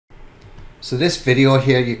So this video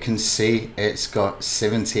here, you can see it's got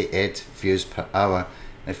 78 views per hour.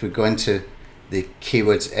 If we go into the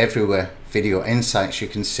keywords everywhere video insights, you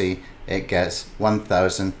can see it gets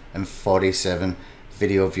 1047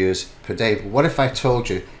 video views per day. But what if I told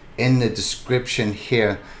you in the description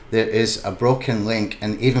here there is a broken link,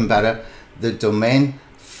 and even better, the domain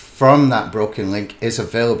from that broken link is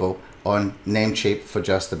available on Namecheap for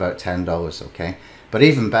just about $10, okay? But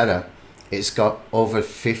even better, it's got over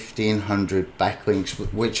 1,500 backlinks,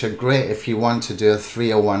 which are great if you want to do a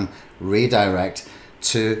 301 redirect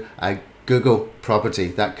to a Google property.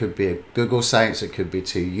 That could be a Google site, it could be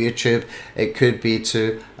to YouTube, it could be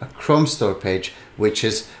to a Chrome store page, which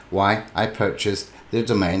is why I purchased the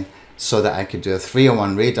domain, so that I could do a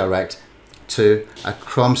 301 redirect to a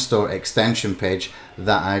Chrome store extension page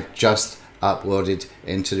that I've just uploaded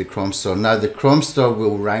into the Chrome store. Now the Chrome store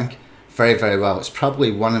will rank very, very well. It's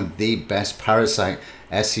probably one of the best parasite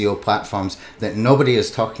SEO platforms that nobody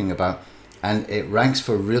is talking about, and it ranks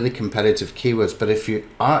for really competitive keywords. But if you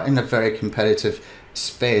are in a very competitive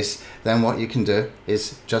space, then what you can do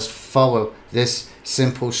is just follow this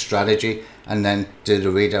simple strategy and then do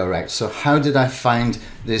the redirect. So how did I find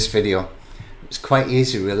this video? It's quite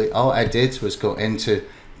easy really. All I did was go into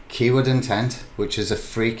keyword intent, which is a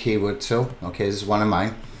free keyword tool. Okay, this is one of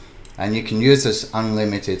mine, and you can use this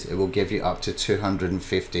unlimited. It will give you up to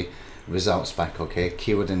 250 results back. Okay,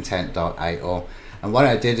 keywordintent.io. And what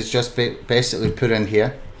I did is just basically put in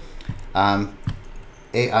here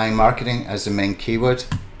AI marketing as the main keyword,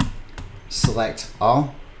 select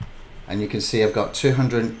all, and you can see I've got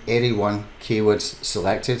 281 keywords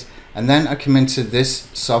selected. And then I come into this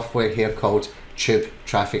software here called Tube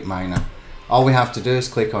Traffic Miner. All we have to do is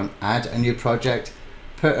click on add a new project,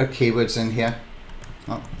 put our keywords in here.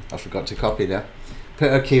 Oh, I forgot to copy there.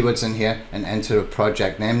 Put our keywords in here and enter a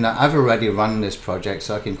project name. Now I've already run this project,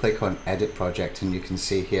 so I can click on edit project, and you can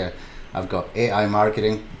see here I've got AI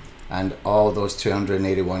marketing and all those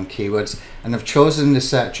 281 keywords, and I've chosen the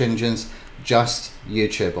search engines just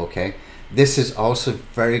YouTube. Okay, this is also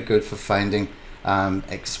very good for finding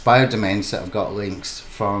expired domains that have got links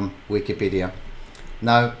from Wikipedia.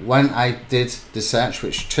 Now when I did the search,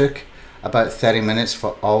 which took about 30 minutes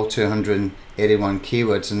for all 281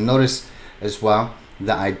 keywords, and notice as well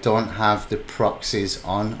that I don't have the proxies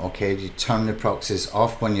on. Okay, you turn the proxies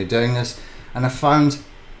off when you're doing this. And I found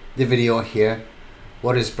the video here,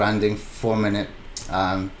 what is branding, 4-minute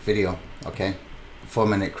video. Okay,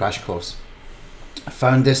 4-minute crash course. I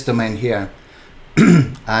found this domain here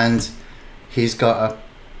and he's got a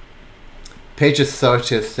page of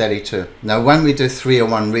 30 of 32. Now when we do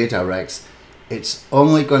 301 redirects, it's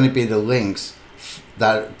only going to be the links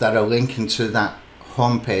that are linking to that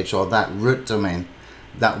home page or that root domain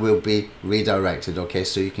that will be redirected. Okay,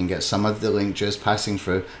 so you can get some of the link just passing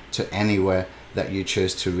through to anywhere that you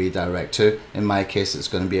choose to redirect to. In my case, it's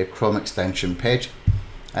going to be a Chrome extension page,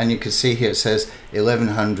 and you can see here it says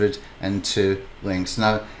 1102 links.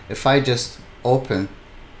 Now if I just open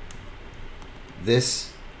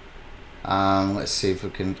this, let's see if we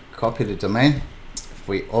can copy the domain. If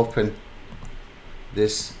we open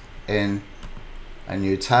this in a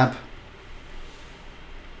new tab,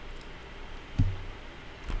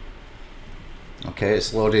 okay,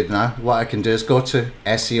 it's loaded now. What I can do is go to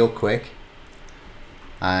SEO Quick,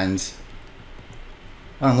 and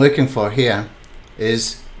what I'm looking for here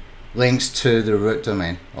is links to the root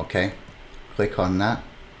domain. Okay, click on that,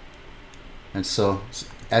 and so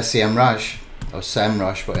SEMrush or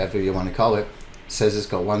SEMrush, whatever you want to call it, says it's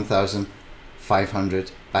got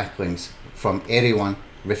 1,500 backlinks from 81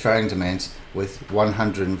 referring domains with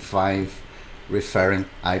 105 referring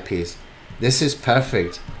IPs. This is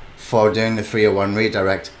perfect for doing the 301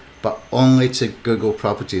 redirect, but only to Google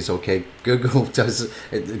properties. Okay, Google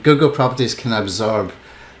properties can absorb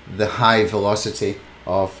the high velocity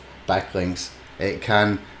of backlinks. It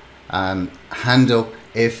can handle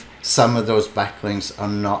if some of those backlinks are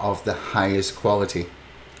not of the highest quality.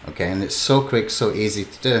 Okay, and it's so quick, so easy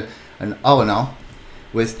to do. And all in all,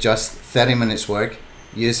 with just 30 minutes work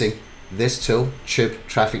using this tool, Tube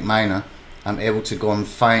Traffic Miner, I'm able to go and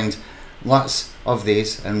find lots of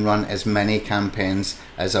these and run as many campaigns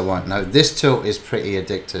as I want. Now this tool is pretty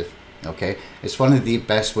addictive. Okay, it's one of the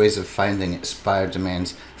best ways of finding expired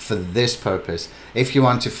domains for this purpose. If you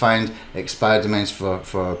want to find expired domains for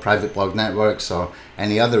private blog networks or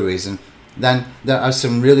any other reason, then there are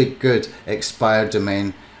some really good expired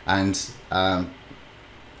domain and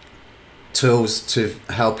tools to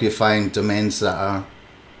help you find domains that are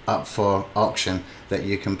up for auction that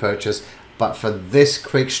you can purchase. But for this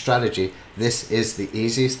quick strategy, this is the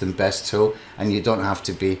easiest and best tool, and you don't have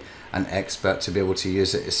to be an expert to be able to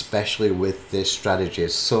use it, especially with this strategy.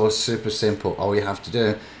 It's so super simple. All you have to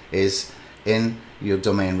do is in your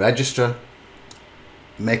domain registrar,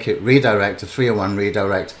 make it redirect, a 301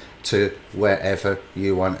 redirect to wherever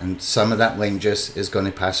you want, and some of that link just is going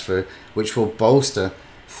to pass through, which will bolster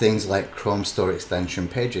things like Chrome Store extension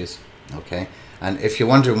pages. Okay, and if you're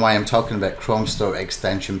wondering why I'm talking about Chrome Store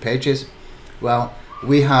extension pages, well,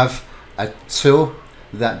 we have a tool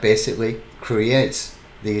that basically creates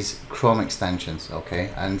these Chrome extensions,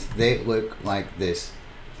 okay, and they look like this.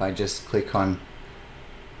 If I just click on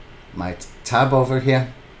my tab over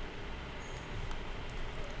here,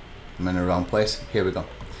 I'm in the wrong place, here we go.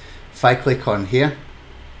 If I click on here,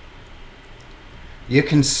 you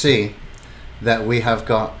can see that we have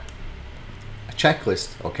got a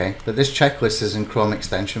checklist, okay, but this checklist is in Chrome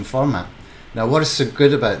extension format. Now what is so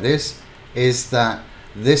good about this is that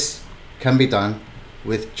this can be done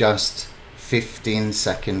with just 15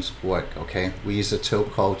 seconds work, okay. We use a tool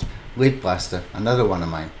called Lead Blaster, another one of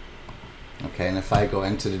mine, okay, and if I go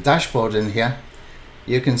into the dashboard in here,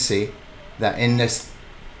 you can see that in this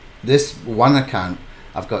one account,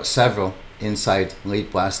 I've got several inside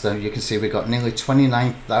Lead Blaster. You can see we've got nearly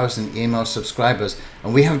 29,000 email subscribers,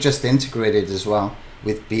 and we have just integrated as well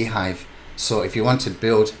with Beehive. So if you want to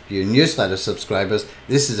build your newsletter subscribers,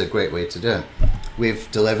 this is a great way to do it.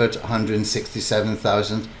 We've delivered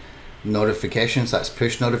 167,000 notifications, that's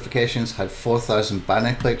push notifications, had 4,000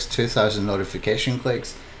 banner clicks, 2,000 notification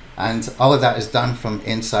clicks, and all of that is done from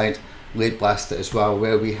inside Lead Blaster as well,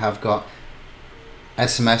 where we have got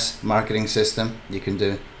SMS marketing system. You can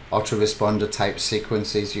do autoresponder type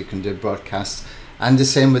sequences, you can do broadcasts, and the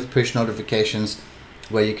same with push notifications,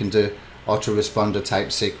 where you can do autoresponder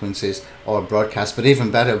type sequences or broadcasts. But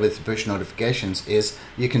even better with push notifications is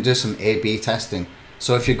you can do some A/B testing.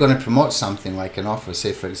 So if you're going to promote something like an offer,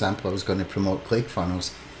 say for example I was going to promote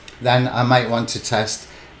ClickFunnels, then I might want to test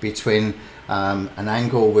between an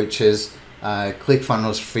angle which is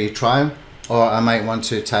ClickFunnels free trial, or I might want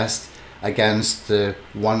to test against the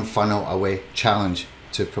one funnel away challenge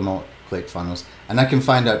to promote ClickFunnels, and I can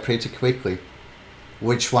find out pretty quickly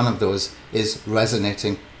which one of those is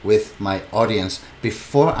resonating with my audience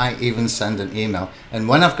before I even send an email. And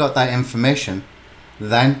when I've got that information,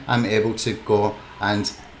 then I'm able to go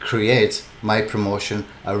and create my promotion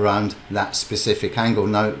around that specific angle.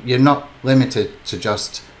 Now you're not limited to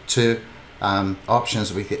just two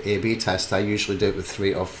options with the A/B test. I usually do it with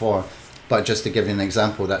 3 or 4. But just to give you an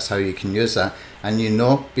example, that's how you can use that. And you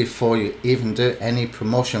know before you even do any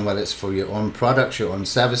promotion, whether it's for your own products, your own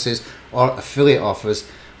services, or affiliate offers,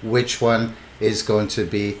 which one is going to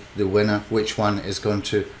be the winner, which one is going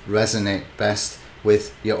to resonate best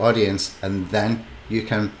with your audience. And then you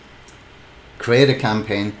can create a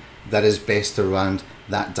campaign that is based around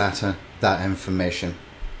that data, that information.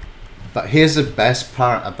 But here's the best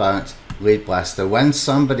part about Lead Blaster. When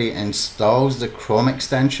somebody installs the Chrome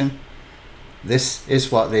extension, this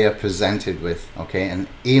is what they are presented with, okay, an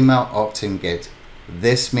email opt-in gate.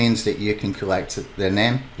 This means that you can collect their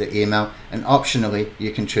name, the email, and optionally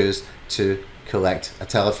you can choose to collect a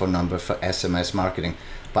telephone number for SMS marketing.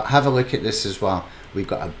 But have a look at this as well. We've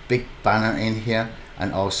got a big banner in here,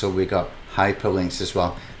 and also we got hyperlinks as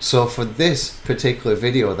well. So for this particular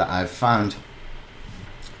video that I've found,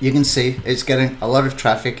 you can see it's getting a lot of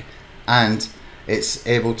traffic, and it's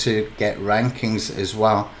able to get rankings as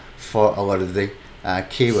well for a lot of the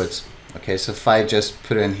keywords. Okay, so if I just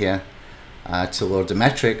put in here to load the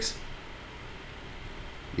metrics,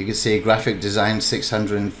 you can see graphic design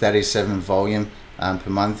 637 volume per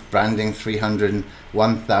month, branding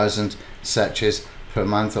 301,000 searches per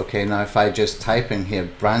month. Okay, now if I just type in here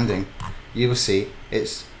branding, you will see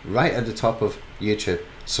it's right at the top of YouTube.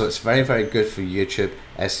 So it's very, very good for YouTube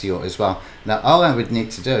SEO as well. Now all I would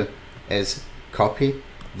need to do is copy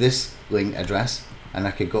this link address, and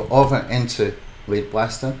I could go over into Lead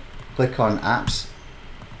Blaster, click on apps,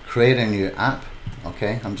 create a new app.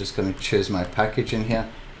 Okay, I'm just going to choose my package in here.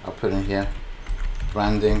 I'll put in here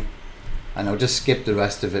branding, and I'll just skip the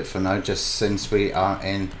rest of it for now, just since we are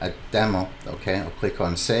in a demo. Okay, I'll click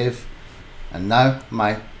on save, and now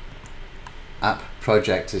my app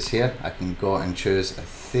project is here. I can go and choose a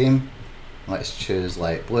theme. Let's choose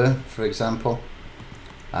light blue, for example.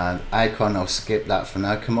 And icon, I'll skip that for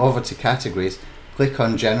now. Come over to categories, click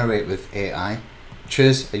on generate with AI,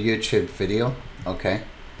 choose a YouTube video, okay,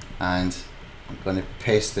 and I'm going to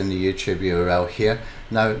paste in the YouTube URL here.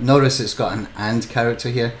 Now notice it's got an and character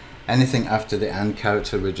here. Anything after the and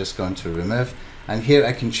character we're just going to remove, and here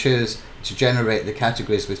I can choose to generate the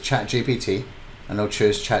categories with ChatGPT, and I'll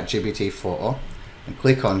choose ChatGPT photo and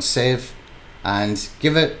click on save, and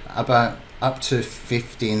give it about up to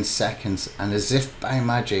 15 seconds, and as if by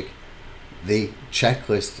magic the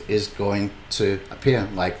checklist is going to appear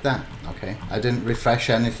like that. Okay, I didn't refresh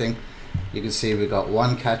anything. You can see we've got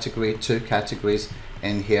one category, two categories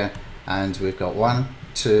in here, and we've got 1,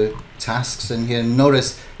 2 tasks in here.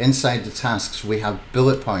 Notice inside the tasks we have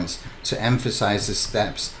bullet points to emphasize the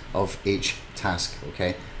steps of each task.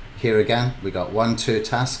 Okay, here again we got 1, 2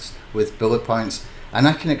 tasks with bullet points, and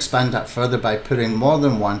I can expand that further by putting more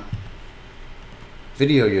than one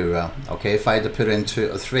video URL. Okay, if I had to put in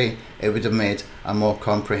 2 or 3, it would have made a more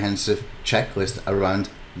comprehensive checklist around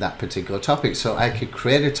that particular topic. So I could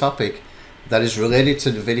create a topic that is related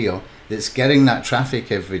to the video, that's getting that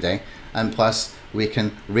traffic every day, and plus we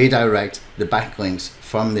can redirect the backlinks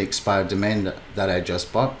from the expired domain that I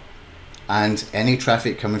just bought, and any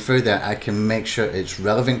traffic coming through there I can make sure it's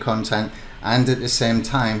relevant content, and at the same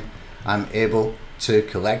time I'm able to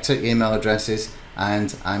collect their email addresses,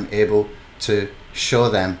 and I'm able to show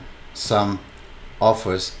them some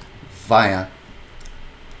offers via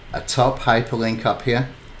a top hyperlink up here,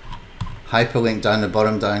 hyperlink down the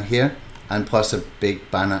bottom down here, and plus a big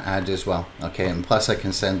banner ad as well. Okay, and plus I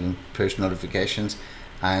can send them push notifications,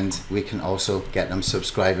 and we can also get them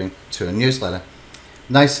subscribing to a newsletter.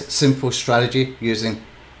 Nice simple strategy using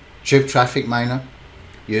Tube Traffic Miner,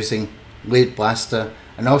 using Lead Blaster,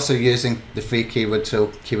 and also using the free keyword tool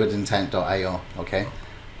keywordintent.io. okay,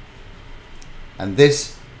 and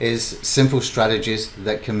this is simple strategies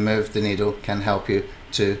that can move the needle, can help you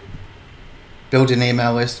to build an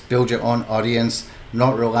email list, build your own audience,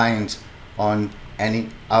 not reliant on any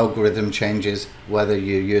algorithm changes, whether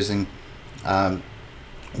you're using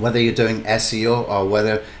whether you're doing SEO or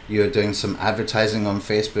whether you're doing some advertising on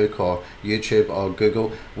Facebook or YouTube or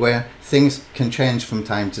Google, where things can change from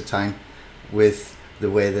time to time with the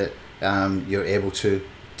way that you're able to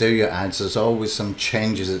do your ads. There's always some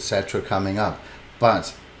changes, etc. coming up.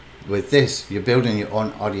 But with this, you're building your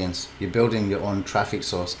own audience, you're building your own traffic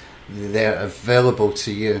source. They're available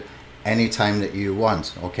to you anytime that you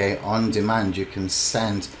want. Okay, on demand. You can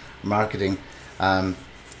send marketing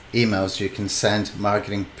emails, you can send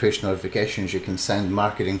marketing push notifications, you can send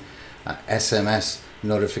marketing SMS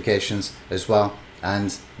notifications as well,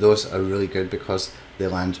 and those are really good because they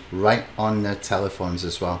land right on their telephones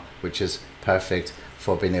as well, which is perfect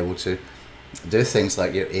for being able to do things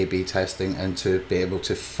like your A/B testing and to be able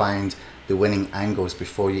to find the winning angles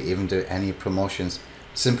before you even do any promotions.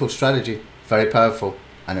 Simple strategy, very powerful,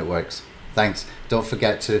 and it works. Thanks. Don't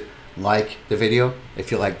forget to like the video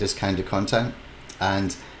if you like this kind of content,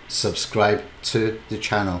 and subscribe to the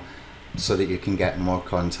channel so that you can get more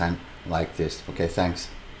content like this. Okay, thanks.